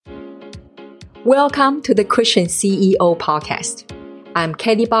Welcome to the Christian CEO podcast. I'm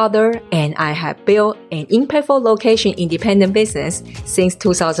Kelly Bother, and I have built an impactful location-independent business since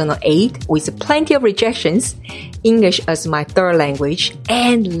 2008 with plenty of rejections, English as my third language,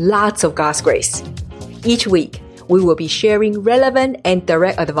 and lots of God's grace. Each week, we will be sharing relevant and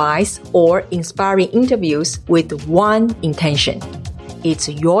direct advice or inspiring interviews with one intention. It's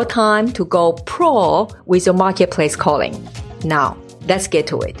your time to go pro with your marketplace calling. Now, let's get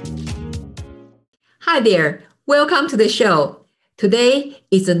to it. Hi there. Welcome to the show. Today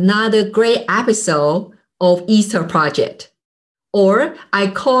is another great episode of Easter Project, or I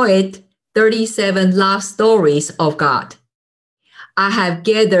call it 37 Love Stories of God. I have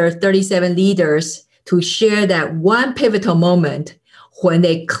gathered 37 leaders to share that one pivotal moment when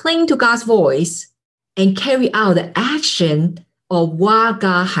they cling to God's voice and carry out the action of what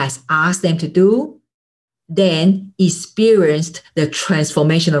God has asked them to do, then experienced the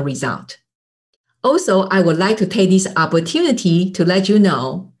transformational result. Also, I would like to take this opportunity to let you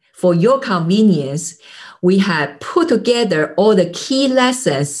know, for your convenience, we have put together all the key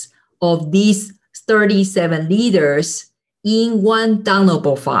lessons of these 37 leaders in one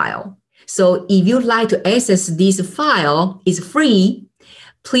downloadable file. So if you'd like to access this file, it's free.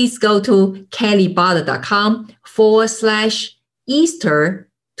 Please go to kellybother.com/Easter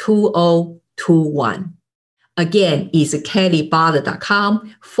 2021. Again, it's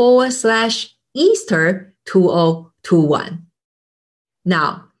kellybother.com/Easter 2021.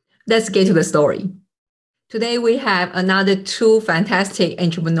 Now, let's get to the story. Today, we have another two fantastic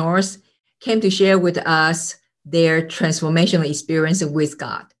entrepreneurs came to share with us their transformational experience with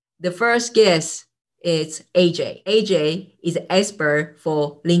God. The first guest is AJ. AJ is an expert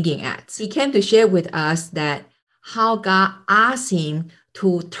for LinkedIn ads. He came to share with us that how God asked him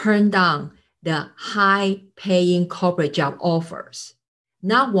to turn down the high-paying corporate job offers.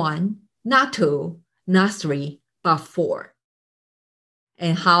 Not one, not two, not three, but four.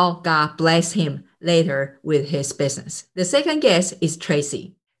 And how God blessed him later with his business. The second guest is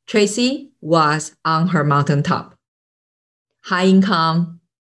Tracy. Tracy was on her mountaintop. High income,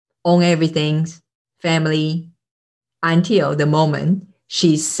 own everything, family, until the moment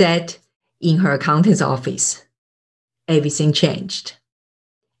she sat in her accountant's office. Everything changed.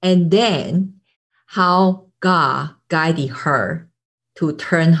 And then how God guided her to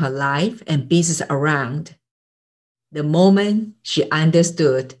turn her life and business around. The moment she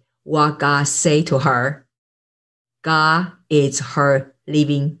understood what God said to her, God is her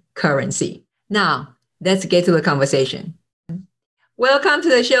living currency. Now, let's get to the conversation. Welcome to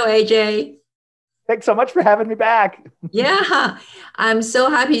the show, AJ. Thanks so much for having me back. Yeah, I'm so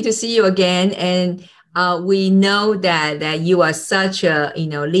happy to see you again. And we know that you are such a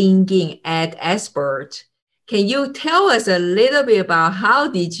LinkedIn ad expert. Can you tell us a little bit about how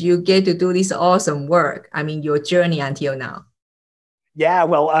did you get to do this awesome work? I mean, your journey until now. Yeah,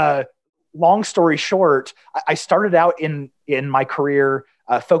 well, long story short, I started out in my career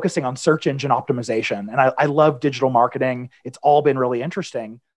focusing on search engine optimization. And I love digital marketing. It's all been really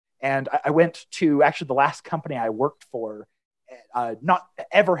interesting. And I went to actually the last company I worked for, not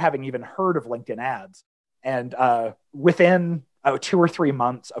ever having even heard of LinkedIn ads. And within 2 or 3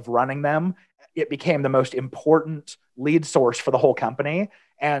 months of running them, it became the most important lead source for the whole company.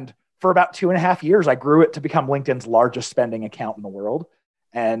 And for about 2.5 years, I grew it to become LinkedIn's largest spending account in the world.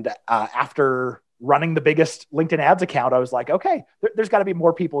 And after running the biggest LinkedIn ads account, I was like, okay, there's got to be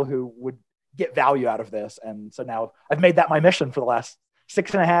more people who would get value out of this. And so now I've made that my mission for the last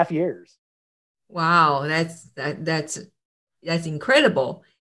 6.5 years. Wow, that's incredible.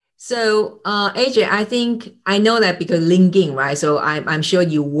 So, AJ, I know that because LinkedIn, right? So I'm sure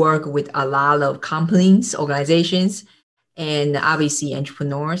you work with a lot of companies, organizations, and obviously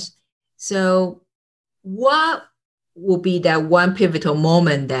entrepreneurs. So what would be that one pivotal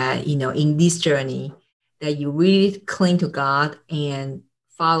moment that, in this journey that you really cling to God and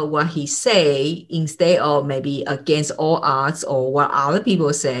follow what he say instead of maybe against all odds or what other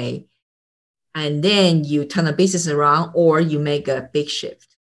people say, and then you turn the business around or you make a big shift?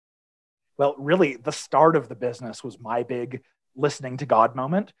 Well, really, the start of the business was my big listening to God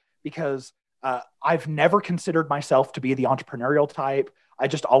moment, because I've never considered myself to be the entrepreneurial type. I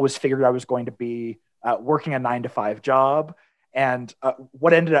just always figured I was going to be working a 9-to-5 job. And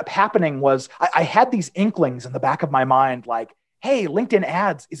what ended up happening was I had these inklings in the back of my mind, like, hey, LinkedIn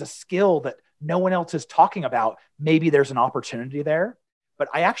ads is a skill that no one else is talking about. Maybe there's an opportunity there. But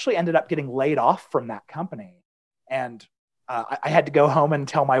I actually ended up getting laid off from that company. And I had to go home and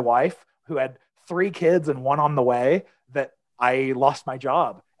tell my wife, who had 3 kids and 1 on the way, that I lost my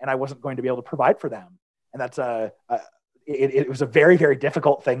job and I wasn't going to be able to provide for them. And that's it was a very, very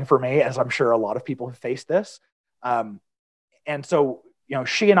difficult thing for me, as I'm sure a lot of people have faced this. And so,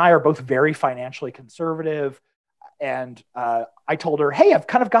 she and I are both very financially conservative. And I told her, hey, I've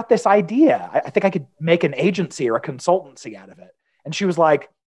kind of got this idea. I think I could make an agency or a consultancy out of it. And she was like,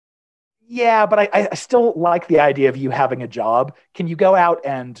 yeah, but I still like the idea of you having a job. Can you go out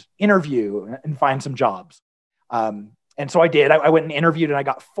and interview and find some jobs? And so I did. I went and interviewed, and I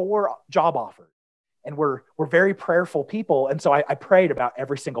got 4 job offers. And we're very prayerful people. And so I prayed about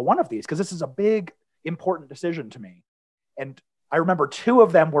every single one of these, because this is a big, important decision to me. And I remember 2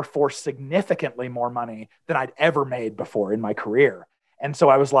 of them were for significantly more money than I'd ever made before in my career. And so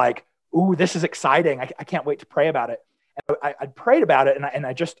I was like, ooh, this is exciting. I can't wait to pray about it. And I prayed about it, and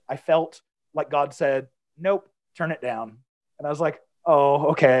I felt like God said, nope, turn it down. And I was like,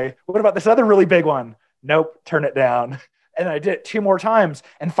 oh, okay. What about this other really big one? Nope, turn it down. And I did it 2 more times.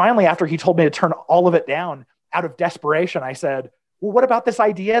 And finally, after he told me to turn all of it down, out of desperation, I said, well, what about this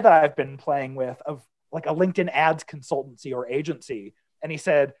idea that I've been playing with of like a LinkedIn ads consultancy or agency? And he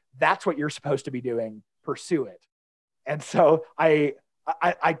said, that's what you're supposed to be doing. Pursue it. And so I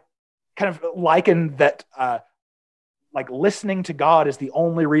kind of likened that, like listening to God is the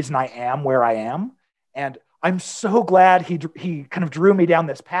only reason I am where I am. And I'm so glad he kind of drew me down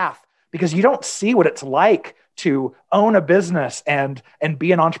this path, because you don't see what it's like to own a business and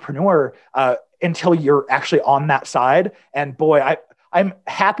be an entrepreneur until you're actually on that side. And boy, I'm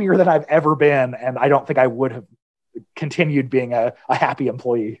happier than I've ever been. And I don't think I would have continued being a happy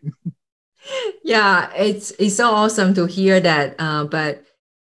employee. Yeah, it's so awesome to hear that. But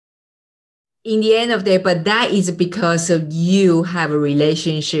in the end of the day, but that is because of you have a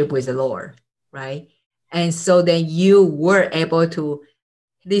relationship with the Lord, right? And so then you were able to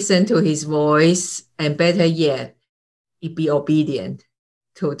listen to his voice, and better yet, be obedient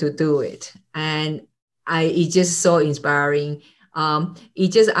to do it. And it's just so inspiring. I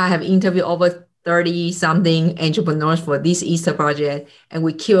have interviewed over 30 something entrepreneurs for this Easter project, and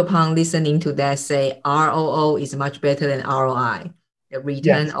we keep upon listening to that say ROO is much better than ROI. The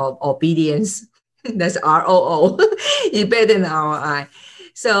return of obedience, that's ROO, is better than ROI.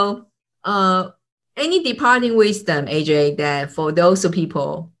 So any departing wisdom, AJ, that for those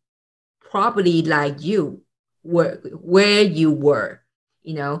people probably like you were where you were,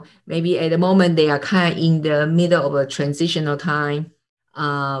 maybe at the moment they are kind of in the middle of a transitional time.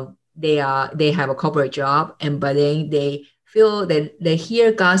 They have a corporate job, but then they feel that they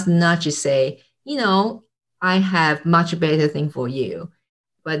hear God's nudge say, I have much better thing for you,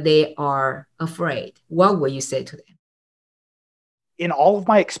 but they are afraid. What will you say to them? In all of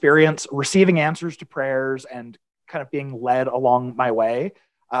my experience receiving answers to prayers and kind of being led along my way,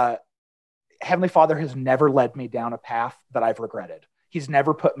 Heavenly Father has never led me down a path that I've regretted. He's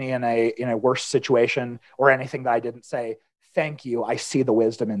never put me in a worse situation or anything that I didn't say, thank you, I see the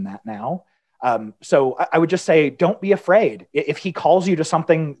wisdom in that now. So I would just say, don't be afraid. If he calls you to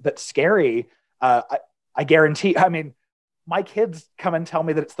something that's scary, I guarantee, my kids come and tell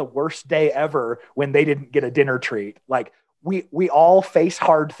me that it's the worst day ever when they didn't get a dinner treat. Like we all face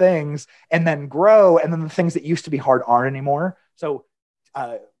hard things and then grow. And then the things that used to be hard aren't anymore. So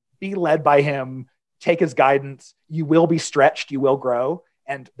be led by him, take his guidance. You will be stretched, you will grow,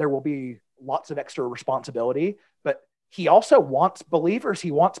 and there will be lots of extra responsibility. But he also wants believers.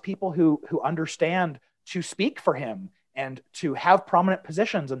 He wants people who understand to speak for him and to have prominent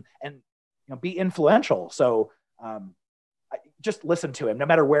positions and be influential. So just listen to him. No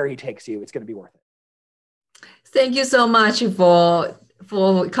matter where he takes you, it's going to be worth it. Thank you so much for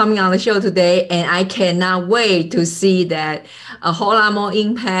coming on the show today. And I cannot wait to see that a whole lot more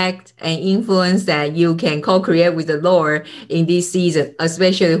impact and influence that you can co-create with the Lord in this season,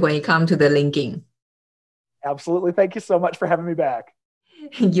 especially when it comes to the linking. Absolutely. Thank you so much for having me back.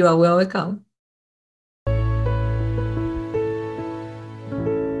 You are welcome.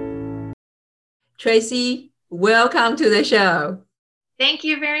 Tracy, welcome to the show. Thank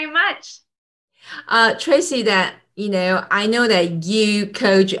you very much. Tracy, I know that you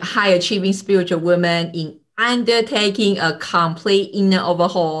coach high achieving spiritual women in undertaking a complete inner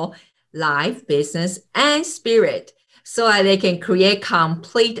overhaul, life, business, and spirit, so that they can create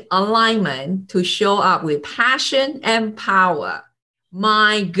complete alignment to show up with passion and power.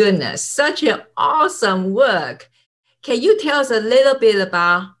 My goodness, such an awesome work. Can you tell us a little bit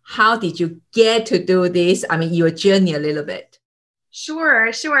about how did you get to do this? Your journey a little bit.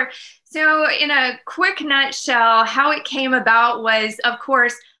 Sure. So in a quick nutshell, how it came about was, of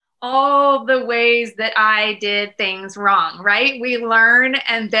course, all the ways that I did things wrong, right? We learn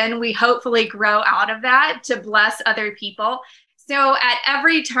and then we hopefully grow out of that to bless other people. So at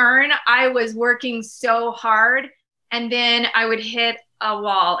every turn, I was working so hard And then I would hit a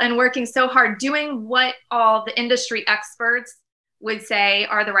wall, and working so hard, doing what all the industry experts would say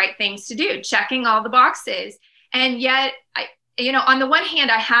are the right things to do, checking all the boxes. And yet, on the one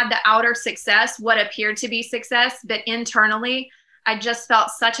hand, I had the outer success, what appeared to be success, but internally, I just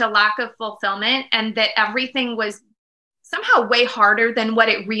felt such a lack of fulfillment, and that everything was somehow way harder than what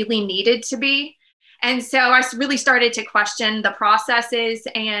it really needed to be. And so I really started to question the processes.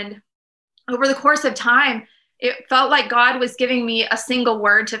 And over the course of time, it felt like God was giving me a single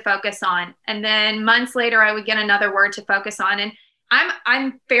word to focus on. And then months later, I would get another word to focus on. And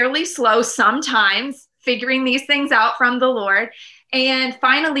I'm fairly slow sometimes figuring these things out from the Lord, and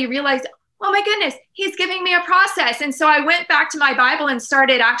finally realized, oh my goodness, he's giving me a process. And so I went back to my Bible and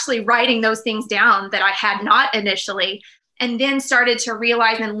started actually writing those things down that I had not initially, and then started to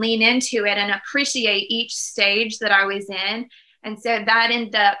realize and lean into it and appreciate each stage that I was in. And so that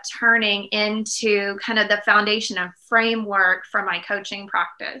ended up turning into kind of the foundation of framework for my coaching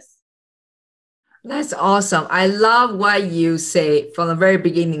practice. That's awesome. I love what you say from the very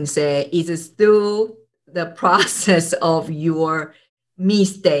beginning, say it is through the process of your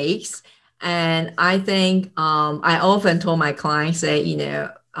mistakes. And I think I often told my clients, say,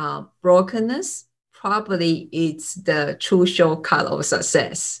 brokenness probably it's the true shortcut of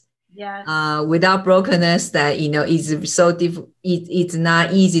success. Yeah. Without brokenness, that it's so it's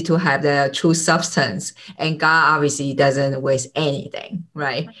not easy to have the true substance. And God obviously doesn't waste anything,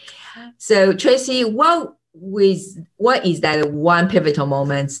 right? So Tracy, what is that one pivotal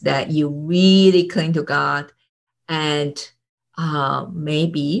moment that you really cling to God and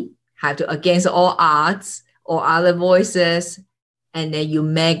maybe have to, against all odds or other voices, and then you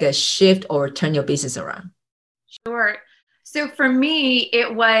make a shift or turn your business around? Sure. So for me,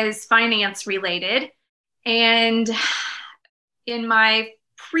 it was finance related. And in my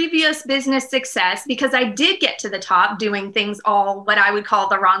previous business success, because I did get to the top doing things all what I would call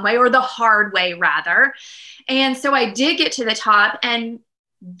the wrong way, or the hard way rather. And so I did get to the top and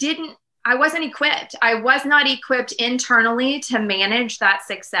I wasn't equipped. I was not equipped internally to manage that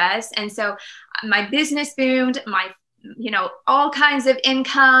success. And so my business boomed, all kinds of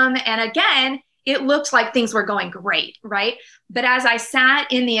income. And again, it looked like things were going great, right? But as I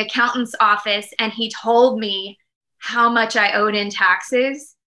sat in the accountant's office and he told me how much I owed in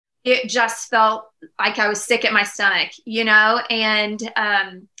taxes, it just felt like I was sick at my stomach, and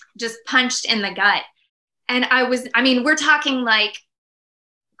just punched in the gut. And we're talking like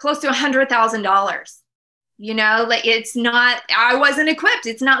close to $100,000, like it's not, I wasn't equipped.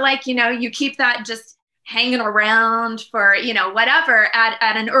 It's not like, you keep that just hanging around for, whatever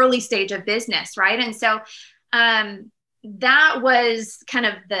at an early stage of business. Right. And so that was kind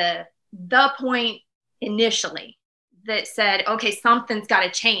of the point initially that said, okay, something's got to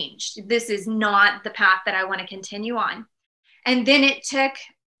change. This is not the path that I want to continue on. And then it took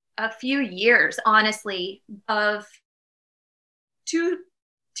a few years, honestly, of 2mm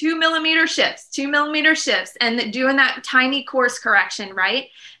shifts and doing that tiny course correction, right?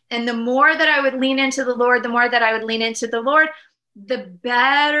 And the more that I would lean into the Lord, the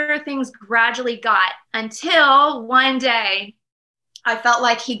better things gradually got, until one day I felt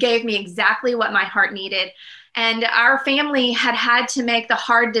like he gave me exactly what my heart needed. And our family had to make the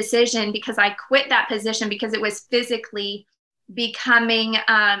hard decision, because I quit that position because it was physically becoming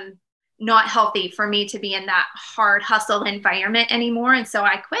not healthy for me to be in that hard hustle environment anymore. And so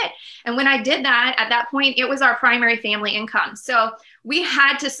I quit. And when I did that, at that point, it was our primary family income. So we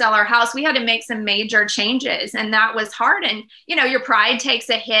had to sell our house. We had to make some major changes, and that was hard. And, your pride takes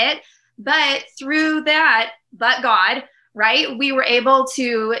a hit, but through that, but God, right, we were able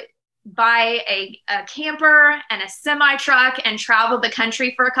to buy a camper and a semi truck and travel the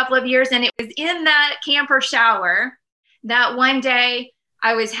country for a couple of years. And it was in that camper shower that one day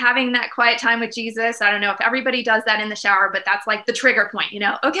I was having that quiet time with Jesus. I don't know if everybody does that in the shower, but that's like the trigger point,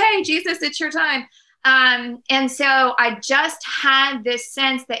 okay, Jesus, it's your time. And so I just had this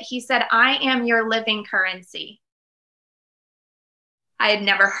sense that he said, I am your living currency. I had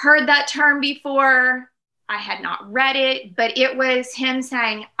never heard that term before. I had not read it, but it was him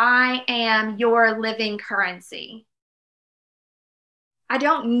saying, I am your living currency. I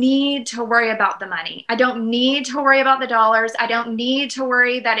don't need to worry about the money. I don't need to worry about the dollars. I don't need to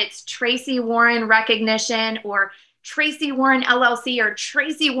worry that it's Tracy Warren recognition or Tracy Warren LLC or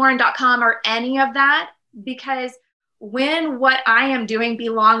TracyWarren.com or any of that, because when what I am doing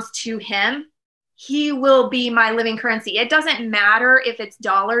belongs to him, he will be my living currency. It doesn't matter if it's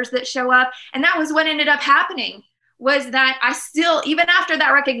dollars that show up. And that was what ended up happening, was that I still, even after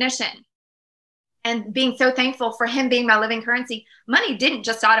that recognition and being so thankful for him being my living currency, money didn't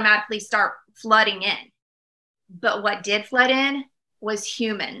just automatically start flooding in. But what did flood in was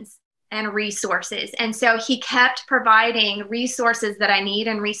humans and resources. And so he kept providing resources that I need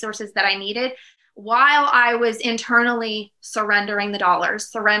and resources that I needed while I was internally surrendering the dollars,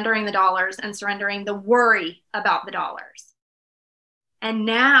 and surrendering the worry about the dollars. And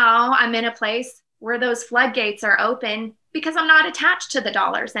now I'm in a place where those floodgates are open because I'm not attached to the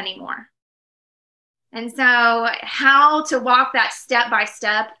dollars anymore. And so how to walk that step by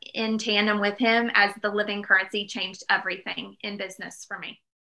step in tandem with him as the living currency changed everything in business for me.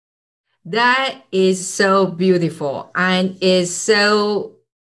 That is so beautiful. And is so,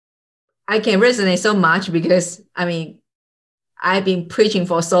 I can resonate so much because, I mean, I've been preaching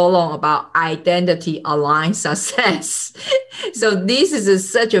for so long about identity aligned success. So this is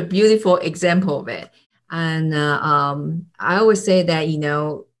such a beautiful example of it. And I always say that,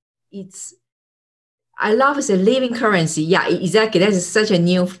 I love the living currency. Yeah, exactly. That is such a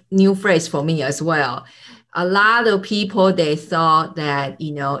new phrase for me as well. A lot of people, they thought that,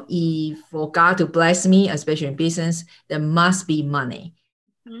 if for God to bless me, especially in business, there must be money.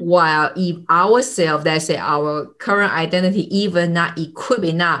 Mm-hmm. While if ourselves, let's say our current identity, even not equipped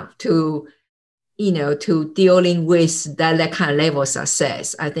enough to, to dealing with that kind of level of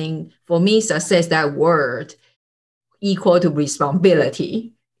success. I think for me, success, that word equal to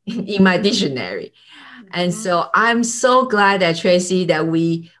responsibility in my dictionary. And so I'm so glad that Tracy, that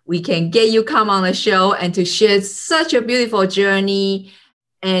we can get you come on the show and to share such a beautiful journey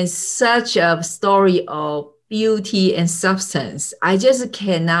and such a story of beauty and substance. I just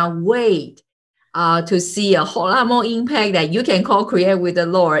cannot wait to see a whole lot more impact that you can co-create with the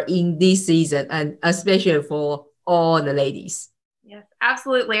Lord in this season, and especially for all the ladies. Yes,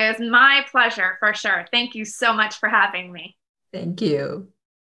 absolutely. It was my pleasure for sure. Thank you so much for having me. Thank you.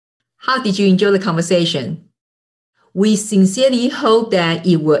 How did you enjoy the conversation? We sincerely hope that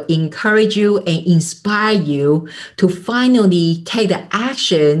it will encourage you and inspire you to finally take the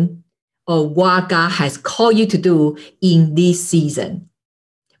action of what God has called you to do in this season.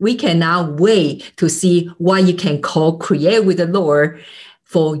 We cannot wait to see what you can co-create with the Lord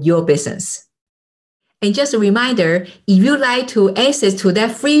for your business. And just a reminder, if you'd like to access to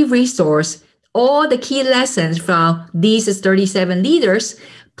that free resource, all the key lessons from these 37 leaders,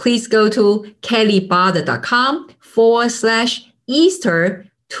 please go to kellybarder.com/Easter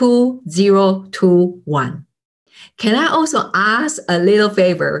 2021. Can I also ask a little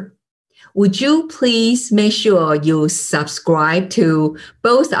favor? Would you please make sure you subscribe to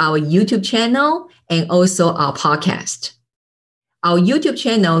both our YouTube channel and also our podcast? Our YouTube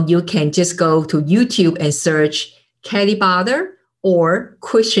channel, you can just go to YouTube and search Kelly Barder or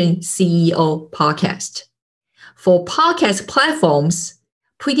Christian CEO Podcast. For podcast platforms,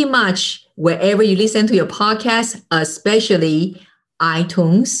 pretty much wherever you listen to your podcast, especially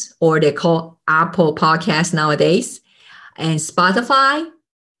iTunes, or they call Apple Podcasts nowadays, and Spotify,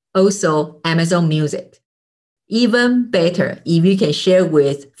 also Amazon Music. Even better, if you can share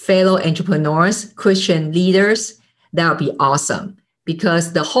with fellow entrepreneurs, Christian leaders, that would be awesome.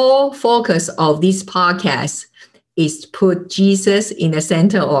 Because the whole focus of this podcast is to put Jesus in the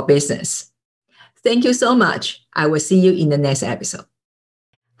center of our business. Thank you so much. I will see you in the next episode.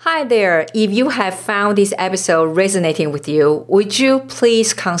 Hi there. If you have found this episode resonating with you, would you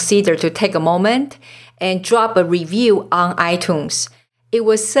please consider to take a moment and drop a review on iTunes? It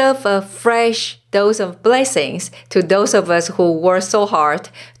will serve a fresh dose of blessings to those of us who work so hard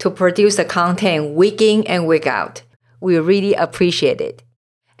to produce the content week in and week out. We really appreciate it.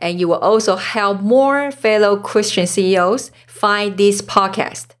 And you will also help more fellow Christian CEOs find this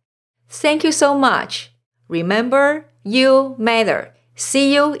podcast. Thank you so much. Remember, you matter.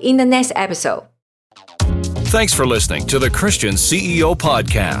 See you in the next episode. Thanks for listening to the Christian CEO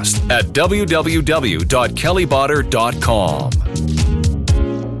Podcast at www.kellybarder.com.